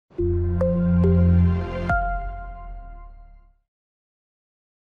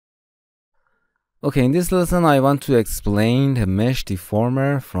Okay, in this lesson I want to explain the mesh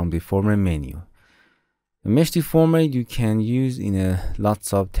deformer from deformer menu. The mesh deformer you can use in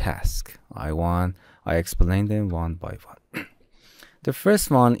lots of tasks. I explain them one by one. The first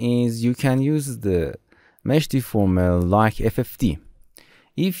one is you can use the mesh deformer like FFD.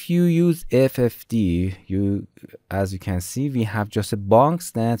 If you use FFD, as you can see, we have just a box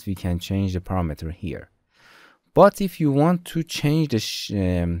that we can change the parameter here. But if you want to change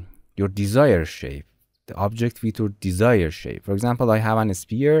the your desired shape, the object with your desired shape. For example, I have a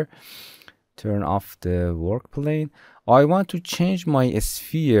sphere. Turn off the work plane. I want to change my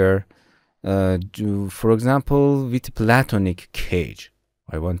sphere for example, with platonic cage.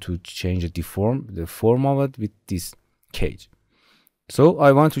 I want to change the form of it with this cage. So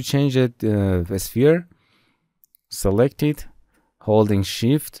I want to change the sphere. Select it, holding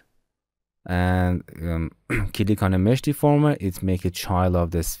shift, and click on a mesh deformer. It make a child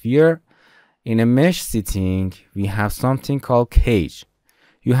of the sphere. In a mesh setting, we have something called cage.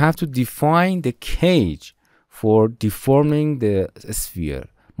 You have to define the cage for deforming the sphere.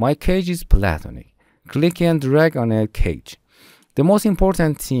 My cage is platonic. Click and drag on a cage. The most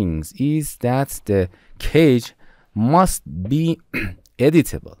important thing is that the cage must be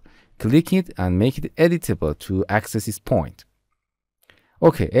editable. Click it and make it editable to access its point.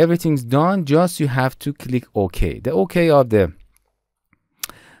 Okay, everything's done. Just you have to click OK. The OK of the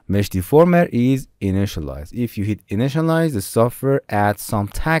mesh deformer is initialize. If you hit initialize, the software adds some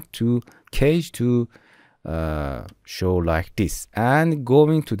tag to cage to show like this, and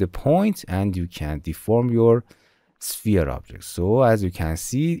going to the point, and you can deform your sphere object. So as you can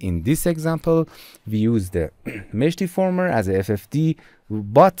see in this example, we use the mesh deformer as a FFD,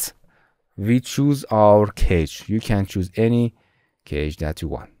 but we choose our cage. You can choose any cage that you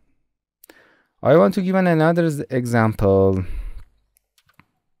want. I want to give another example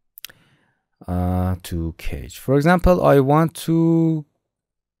to cage. For example, I want to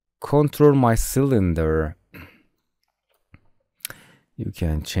control my cylinder. You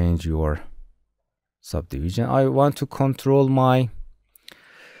can change your subdivision. I want to control my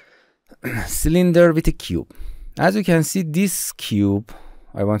cylinder with a cube. As you can see, this cube,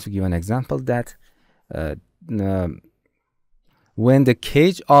 I want to give an example that when the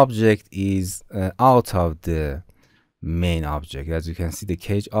cage object is out of the main object, as you can see, the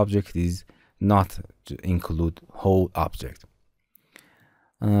cage object is not to include whole object.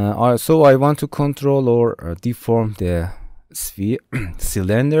 So I want to control or deform the sphere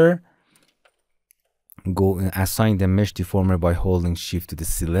cylinder. Go assign the mesh deformer by holding shift to the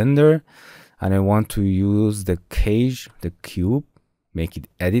cylinder, and I want to use the cage, the cube, make it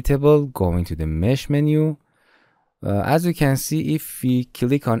editable. Going to the mesh menu. As you can see, if we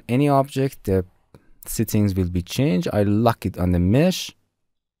click on any object, the settings will be changed. I lock it on the mesh.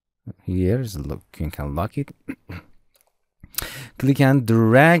 Here is look, you can lock it. Click and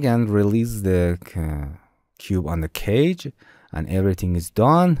drag and release the cube on the cage, and everything is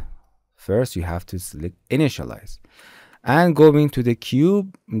done. First, you have to select initialize, and going to the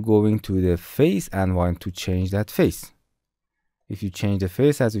cube, going to the face, and want to change that face. If you change the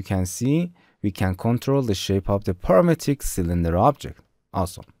face, as you can see, we can control the shape of the parametric cylinder object.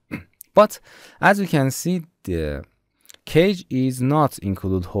 Awesome. But as you can see, the cage is not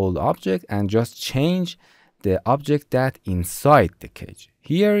include whole object, and just change the object that inside the cage.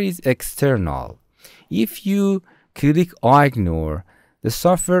 Here is external. If you click ignore, the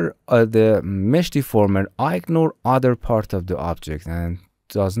software, the mesh deformer ignore other part of the object and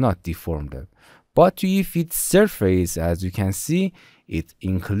does not deform them. But if it's surface, as you can see, it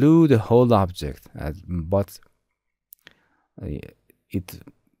include the whole object, but it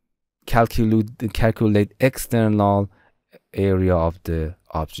calculate external area of the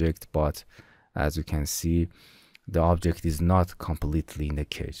object, but as you can see, the object is not completely in the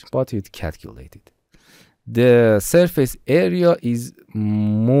cage, but it calculated. The surface area is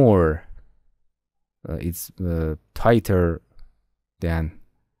more, it's tighter than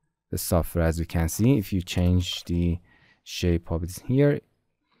the software. As you can see, if you change the shape of it here,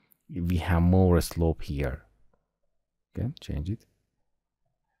 we have more slope here. Okay, change it.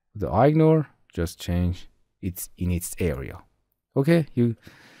 The ignore, just change it's in its area. Okay, you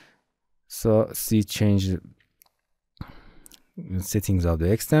see change settings of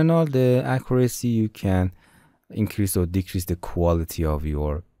the external, the accuracy. You can increase or decrease the quality of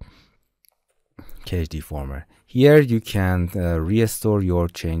your cage deformer. Here you can restore your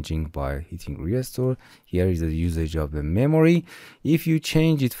changing by hitting restore. Here is the usage of the memory. If you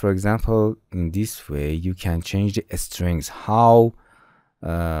change it, for example, in this way, you can change the strings. How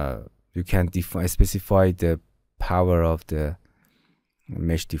you can specify the power of the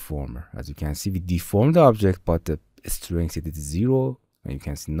mesh deformer. As you can see, we deform the object, but the strength is 0, and you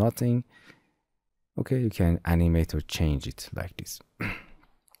can see nothing. Okay, you can animate or change it like this.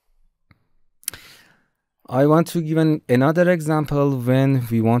 I want to give another example when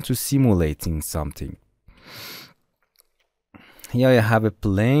we want to simulating something. Here I have a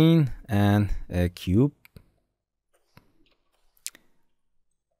plane and a cube.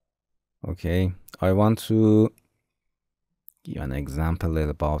 Okay, I want to give an example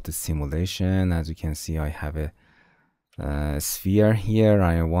about the simulation. As you can see, I have a sphere here.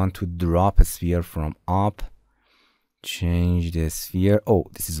 I want to drop a sphere from up. Change the sphere. Oh,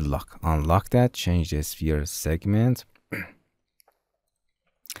 this is lock. Unlock that. Change the sphere segment.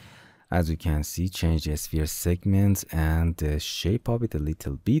 As you can see, change the sphere segment and the shape of it a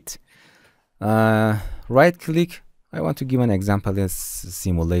little bit. Right click. I want to give an example as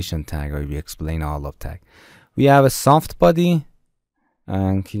simulation tag. I will explain all of tag. We have a soft body,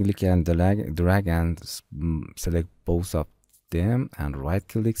 and click and drag and select both of them, and right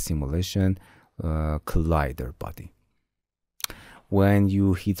click simulation collider body. When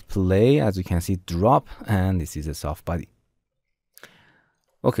you hit play, as you can see, drop, and this is a soft body.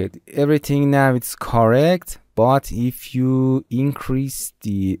 Okay, everything now it's correct, but if you increase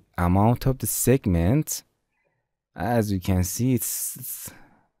the amount of the segment, as you can see, it's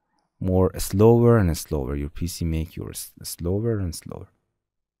more slower and slower. Your PC make yours slower and slower.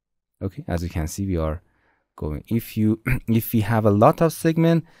 Okay, as you can see, we are going. If we have a lot of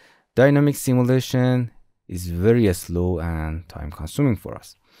segment, dynamic simulation is very slow and time consuming for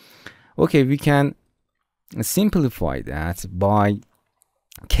us. Okay, we can simplify that by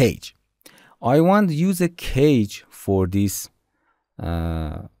cage. I want to use a cage for this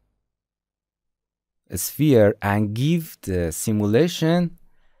sphere and give the simulation,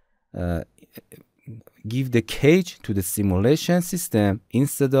 give the cage to the simulation system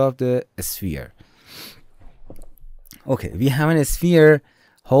instead of the sphere. Okay, we have a sphere.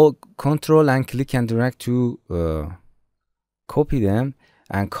 Hold control and click and drag to copy them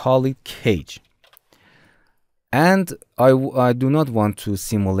and call it cage. And I do not want to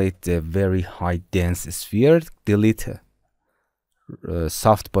simulate the very high dense sphere. Delete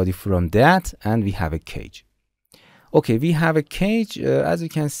soft body from that, and we have a cage. Okay, we have a cage. As you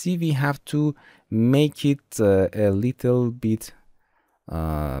can see, we have to make it a little bit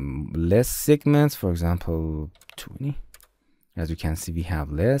less segments. For example, 20. As you can see, we have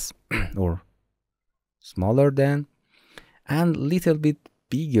less or smaller than, and little bit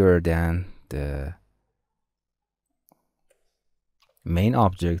bigger than the main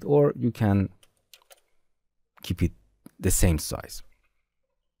object, or you can keep it the same size.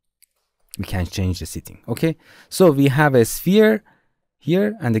 We can change the setting. Okay, so we have a sphere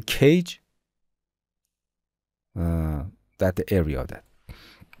here and a cage, that the area of that.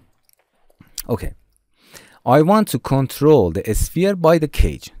 Okay, I want to control the sphere by the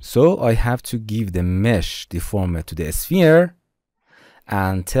cage, so I have to give the mesh deformer to the sphere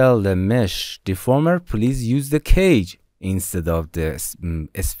and tell the mesh deformer, please use the cage instead of the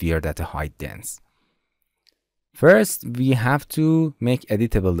sphere that is high dense. First, we have to make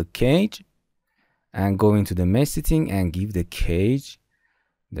editable the cage and go into the mesh setting and give the cage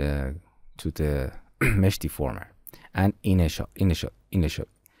to the mesh deformer and initialize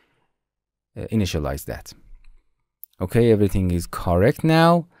that. Okay, everything is correct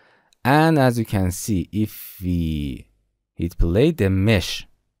now. And as you can see, if we hit play, the mesh,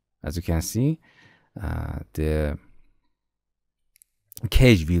 as you can see, the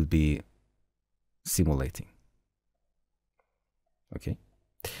cage will be simulating. Okay.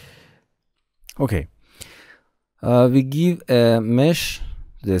 Okay. We give a mesh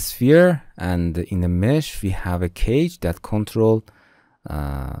the sphere, and in the mesh we have a cage that control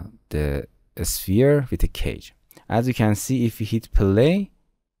the sphere with a cage. As you can see, if we hit play,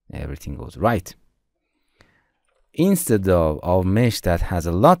 everything goes right. Instead of our mesh that has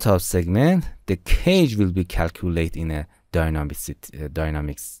a lot of segment, the cage will be calculated in a dynamic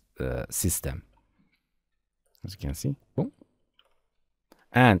system. As you can see. Boom.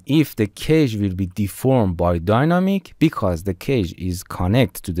 And if the cage will be deformed by dynamic, because the cage is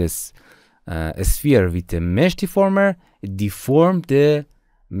connected to this sphere with the mesh deformer, it deforms the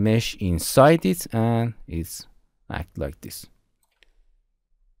mesh inside it, and it's act like this.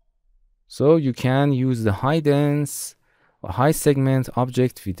 So you can use the high dense or high segment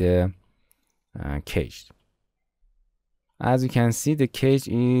object with the cage. As you can see, the cage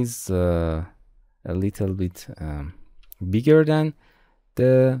is a little bit bigger than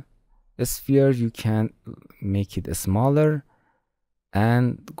the sphere. You can make it smaller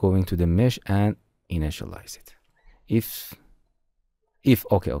and go into the mesh and initialize it. If if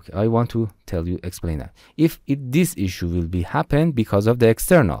okay, I want to explain that. If this issue will be happen because of the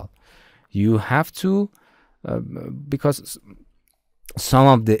external, you have to because some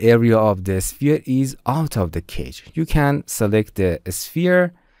of the area of the sphere is out of the cage, you can select the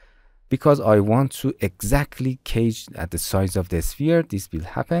sphere. Because I want to exactly cage at the size of the sphere, this will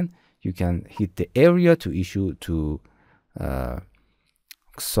happen. You can hit the area to issue to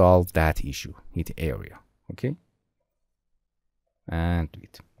solve that issue. Hit area, okay, and do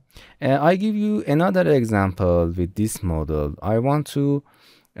it. I give you another example with this model. I want to,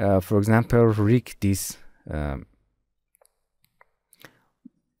 for example, rig this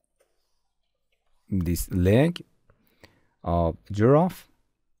this leg of giraffe.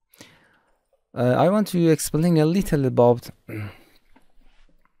 I want to explain a little about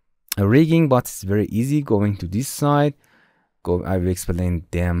rigging, but it's very easy. Going to this side, I will explain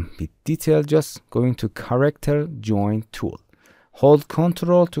them with detail. Just going to character join tool, hold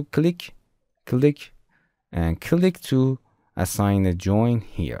Control to click, and click to assign a join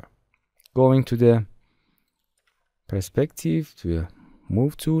here. Going to the perspective to a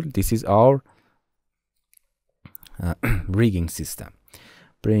move tool. This is our rigging system.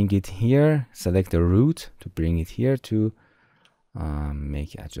 Bring it here, select the root to bring it here to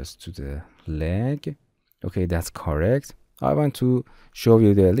make adjust to the leg. Okay, that's correct. I want to show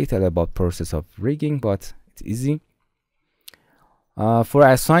you the little about process of rigging, but it's easy. For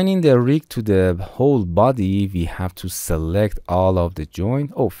assigning the rig to the whole body, we have to select all of the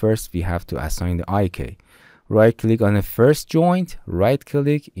joint. First we have to assign the IK. Right click on the first joint, right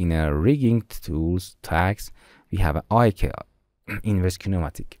click in a rigging tools tags. We have an IK. Inverse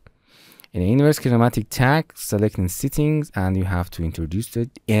kinematic. In the inverse kinematic tag, select in settings, and you have to introduce the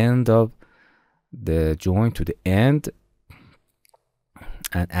end of the joint to the end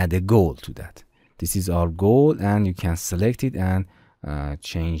and add a goal to that. This is our goal, and you can select it and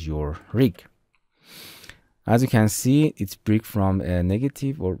change your rig. As you can see, it's brick from a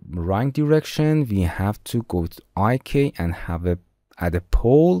negative or right direction. We have to go to IK and have add a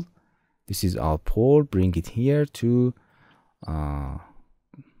pole. This is our pole. Bring it here to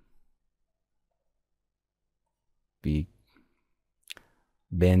be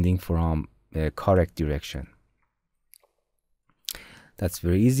bending from the correct direction. That's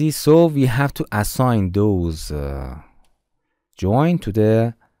very easy. So we have to assign those join to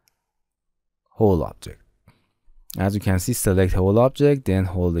the whole object. As you can see, select whole object, then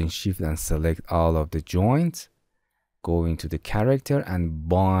holding shift and select all of the joints. Go into the character and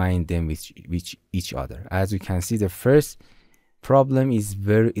bind them with each other. As you can see, the first problem is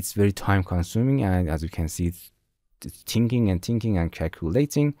very time consuming, and as you can see, it's thinking and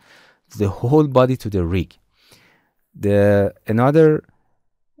calculating the whole body to the rig. Another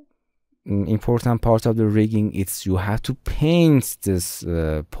important part of the rigging is you have to paint this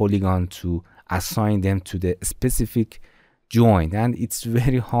polygon to assign them to the specific joint, and it's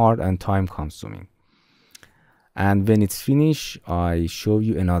very hard and time consuming. And when it's finished, I show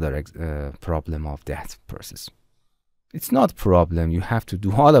you another problem of that process. It's not a problem. You have to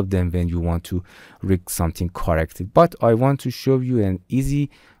do all of them when you want to rig something correctly. But I want to show you an easy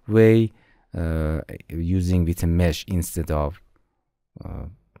way using with a mesh instead of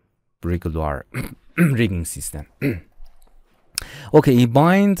regular rigging system. Okay, you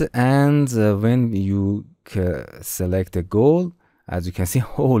bind, and when you select a goal, as you can see,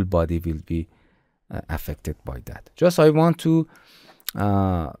 whole body will be affected by that. Just I want to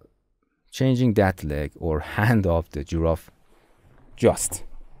changing that leg or hand of the giraffe, just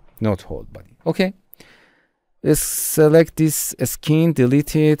not whole body. Okay, let's select this skin,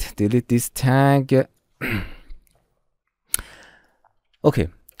 delete it, delete this tag. Okay,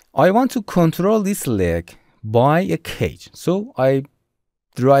 I want to control this leg by a cage, so I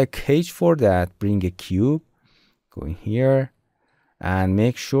draw a cage for that. Bring a cube, go in here and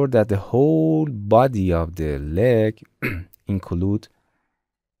make sure that the whole body of the leg include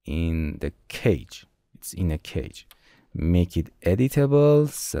in the cage. It's in a cage. Make it editable.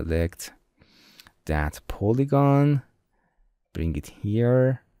 Select that polygon, bring it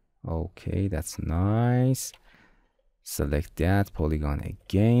here. Okay, that's nice. Select that polygon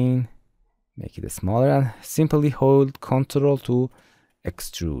again, make it smaller, and simply hold Control to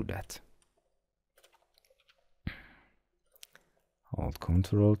extrude that. Hold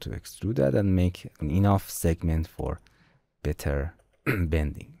Control to extrude that and make enough segment for better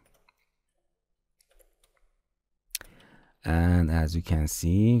bending. And as you can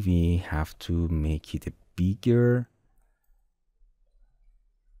see, we have to make it bigger.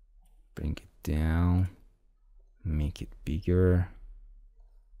 Bring it down, make it bigger,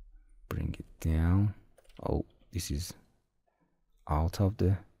 bring it down. Oh, this is out of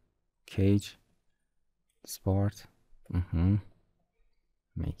the cage, this part.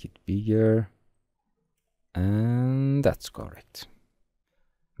 Make it bigger, and that's correct.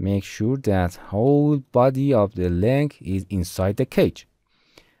 Make sure that whole body of the leg is inside the cage.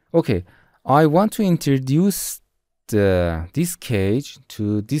 Okay, I want to introduce this cage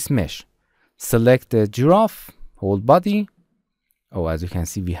to this mesh. Select the giraffe whole body. Oh, as you can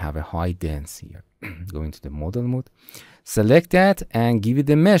see, we have a high dense here. Going to the model mode. Select that and give it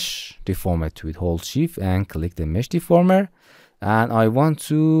the mesh deformer to it. Hold shift and click the mesh deformer. And I want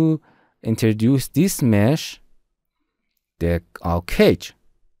to introduce this mesh, our cage.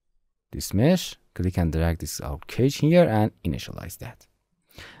 This mesh, click and drag this our cage here and initialize that.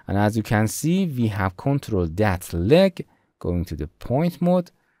 And as you can see, we have controlled that leg, going to the point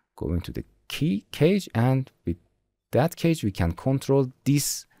mode, going to the cage, and with that cage we can control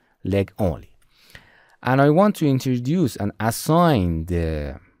this leg only. And I want to introduce and assign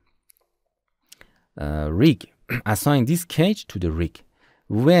the rig. Assign this cage to the rig.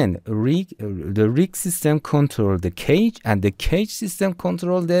 When the rig system control the cage, and the cage system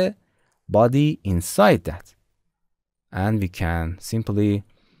control the body inside that, and we can simply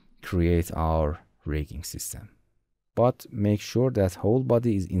create our rigging system. But make sure that whole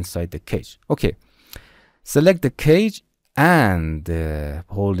body is inside the cage. Okay, select the cage and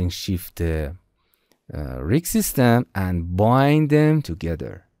holding shift the rig system and bind them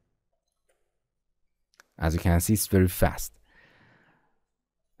together. As you can see, it's very fast.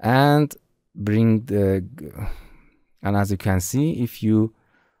 And as you can see, if you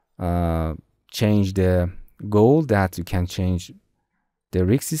change the goal that you can change the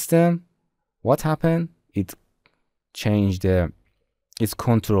rig system, what happened? It changed its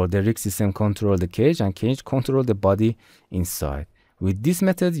control. The rig system control the cage, and cage control the body inside. With this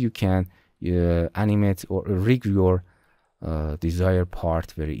method, you can animate or rig your desired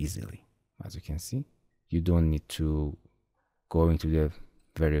part very easily. As you can see, you don't need to go into the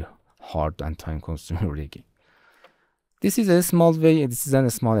very hard and time-consuming rigging. This is a small way. This is a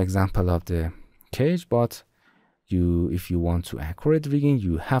small example of the cage, but if you want to accurate rigging,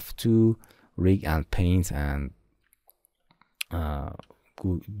 you have to rig and paint and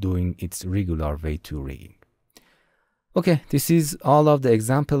doing its regular way to rigging. Okay, this is all of the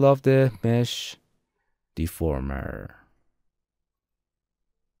example of the mesh deformer.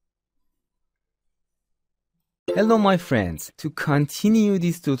 Hello my friends, to continue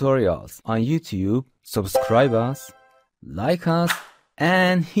these tutorials on YouTube, subscribe us, like us,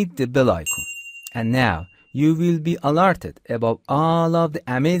 and hit the bell icon. And now you will be alerted about all of the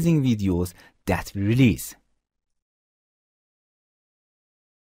amazing videos that we release.